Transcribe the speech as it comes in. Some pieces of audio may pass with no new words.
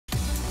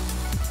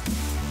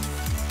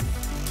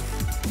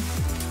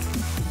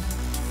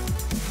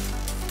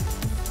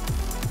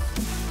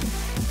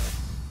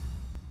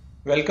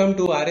Welcome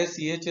to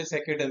RS-EHS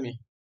Academy.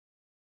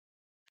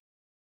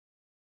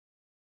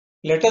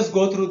 Let us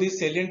go through the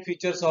salient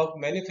features of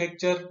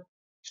manufacture,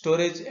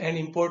 storage and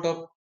import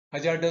of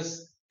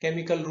hazardous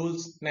chemical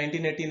rules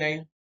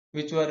 1989,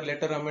 which were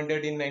later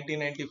amended in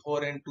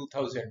 1994 and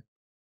 2000.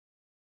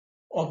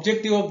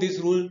 Objective of this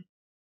rule,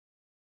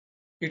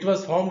 it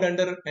was formed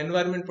under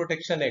Environment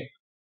Protection Act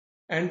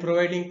and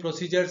providing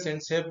procedures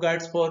and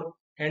safeguards for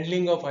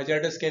handling of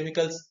hazardous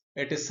chemicals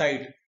at a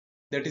site,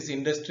 that is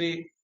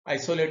industry,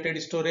 isolated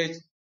storage,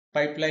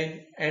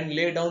 pipeline, and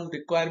lay down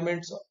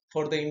requirements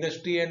for the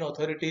industry and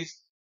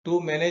authorities to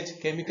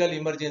manage chemical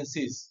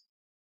emergencies.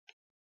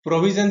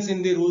 Provisions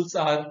in the rules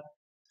are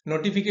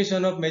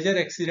notification of major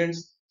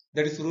accidents,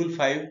 that is Rule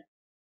 5,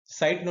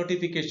 site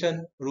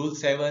notification, Rule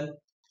 7,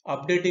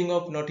 updating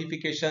of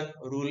notification,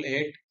 Rule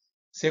 8,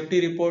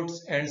 safety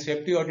reports and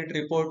safety audit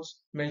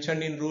reports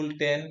mentioned in Rule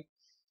 10,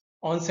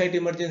 on-site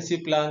emergency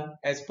plan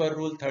as per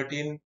Rule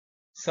 13,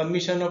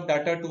 submission of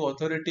data to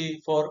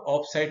authority for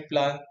off-site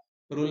plan,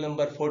 Rule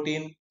number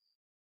 14,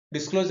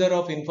 disclosure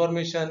of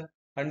information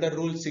under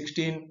Rule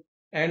 16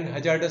 and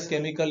hazardous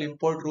chemical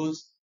import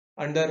rules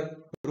under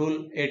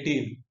Rule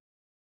 18.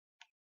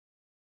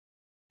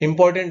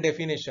 Important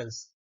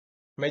definitions.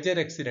 Major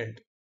accident,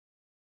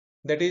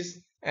 that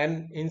is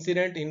an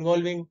incident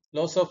involving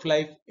loss of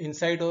life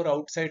inside or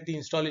outside the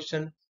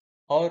installation,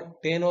 or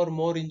 10 or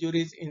more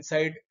injuries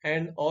inside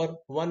and or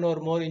 1 or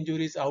more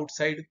injuries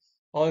outside,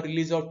 or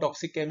release of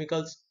toxic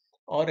chemicals,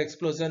 or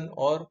explosion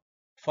or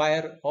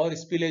fire or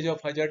spillage of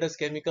hazardous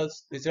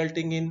chemicals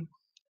resulting in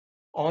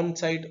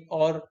on-site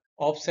or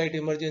off-site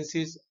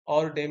emergencies,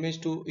 or damage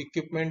to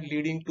equipment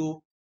leading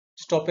to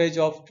stoppage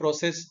of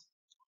process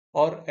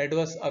or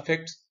adverse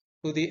effects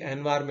to the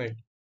environment.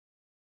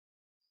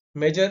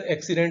 Major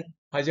accident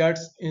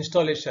hazards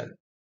installation,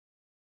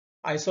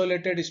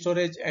 isolated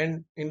storage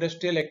and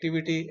industrial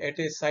activity at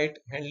a site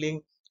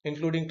handling,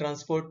 including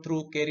transport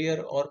through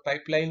carrier or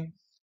pipeline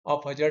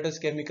of hazardous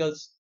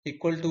chemicals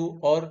equal to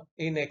or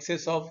in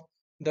excess of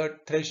the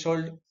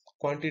threshold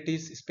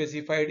quantities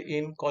specified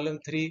in column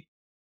 3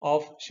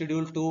 of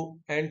schedule 2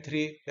 and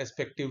 3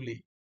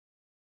 respectively.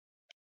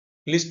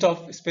 List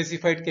of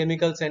specified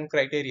chemicals and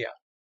criteria.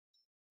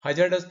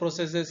 Hazardous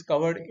processes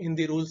covered in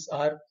the rules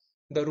are: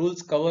 the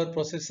rules cover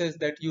processes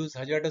that use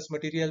hazardous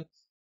material,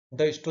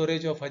 the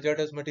storage of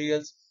hazardous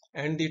materials,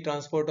 and the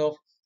transport of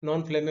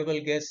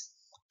non-flammable gas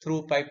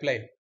through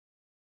pipeline.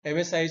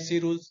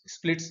 MSIHC rules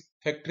splits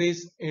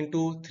factories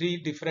into 3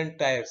 different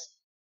tiers,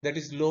 that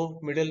is low,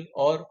 middle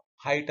or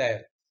high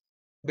tier,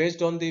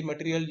 based on the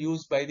material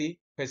used by the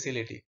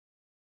facility.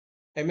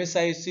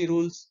 MSIHC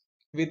rules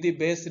with the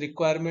base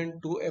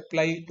requirement to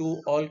apply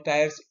to all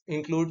tiers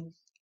include: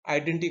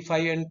 identify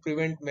and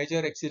prevent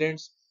major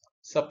accidents,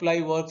 supply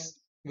works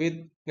with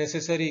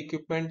necessary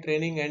equipment,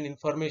 training and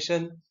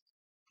information,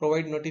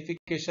 provide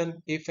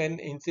notification if an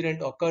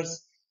incident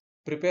occurs,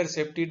 prepare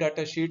safety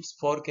data sheets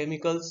for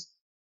chemicals,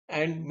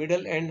 and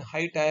middle and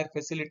high tier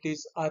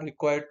facilities are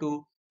required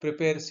to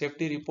prepare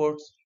safety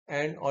reports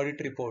and audit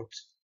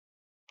reports.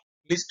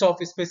 List of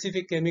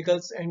specific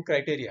chemicals and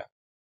criteria.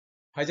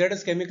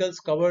 Hazardous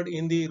chemicals covered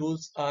in the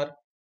rules are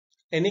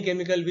any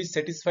chemical which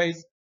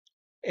satisfies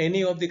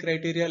any of the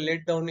criteria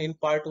laid down in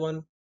Part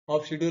 1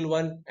 of Schedule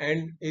 1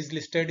 and is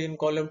listed in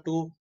Column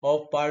 2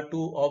 of Part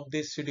 2 of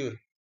this schedule.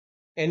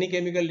 Any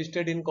chemical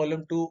listed in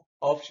Column 2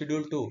 of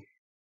Schedule 2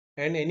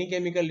 and any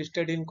chemical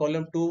listed in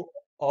Column 2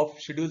 of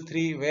Schedule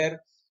 3, where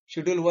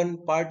Schedule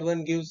 1 Part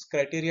 1 gives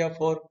criteria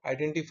for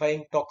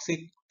identifying toxic,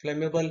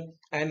 flammable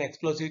and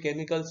explosive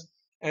chemicals,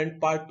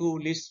 and Part 2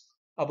 lists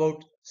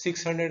about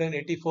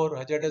 684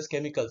 hazardous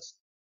chemicals.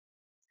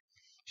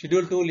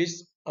 Schedule 2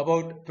 lists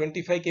about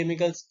 25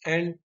 chemicals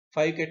and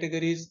 5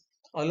 categories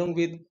along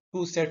with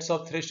 2 sets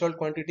of threshold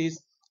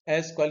quantities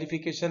as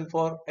qualification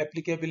for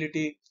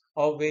applicability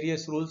of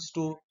various rules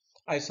to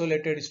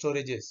isolated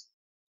storages.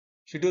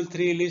 Schedule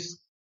 3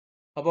 lists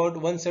about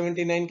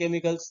 179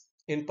 chemicals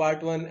in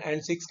Part 1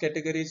 and 6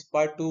 categories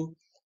Part 2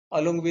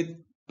 along with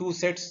 2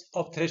 sets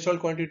of threshold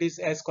quantities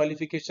as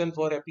qualification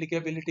for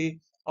applicability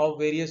of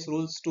various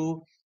rules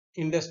to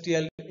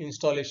industrial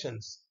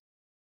installations.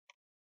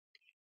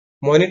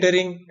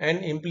 Monitoring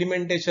and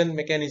implementation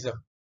mechanism.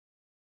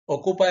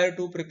 Occupier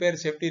to prepare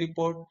safety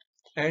report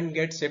and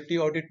get safety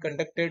audit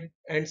conducted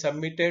and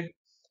submitted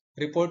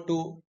report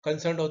to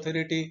concerned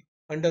authority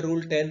under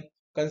Rule 10.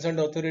 Concerned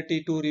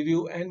authority to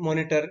review and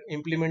monitor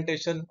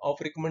implementation of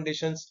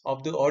recommendations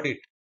of the audit.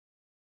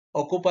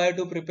 Occupier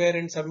to prepare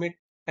and submit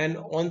an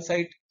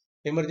on-site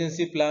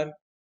emergency plan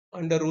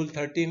under Rule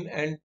 13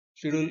 and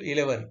Schedule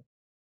 11.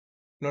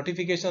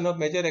 Notification of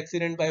major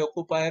accident by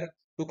occupier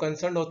to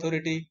concerned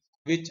authority,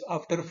 which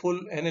after full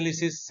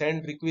analysis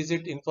send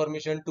requisite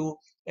information to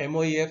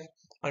MOEF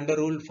under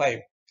Rule 5.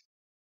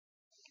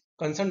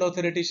 Concerned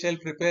authority shall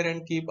prepare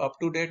and keep up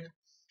to date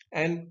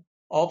an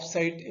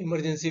off-site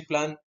emergency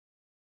plan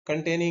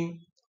containing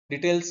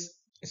details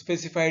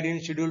specified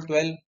in Schedule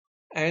 12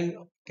 and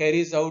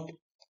carries out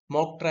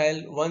mock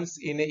trial once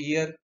in a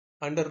year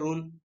under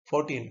Rule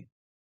 14.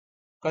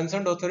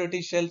 Concerned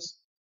authority shall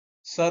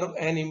serve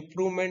an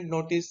improvement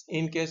notice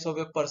in case of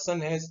a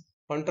person has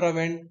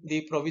contravened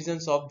the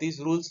provisions of these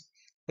rules,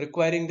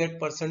 requiring that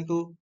person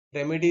to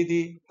remedy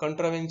the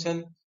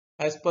contravention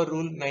as per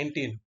Rule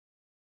 19.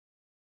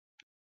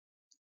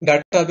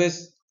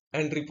 Database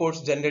and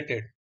reports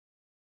generated.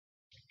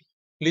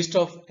 List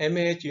of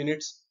MAH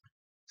units,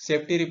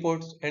 safety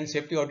reports and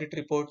safety audit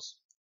reports,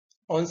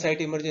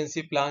 on-site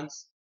emergency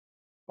plans,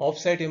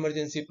 off-site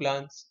emergency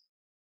plans,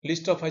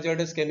 list of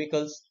hazardous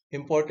chemicals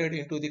imported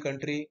into the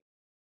country,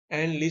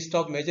 and list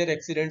of major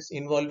accidents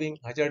involving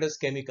hazardous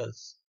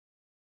chemicals.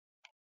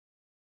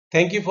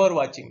 Thank you for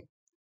watching.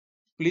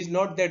 Please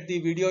note that the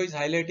video is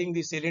highlighting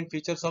the salient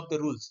features of the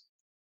rules.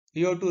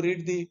 You have to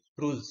read the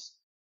rules.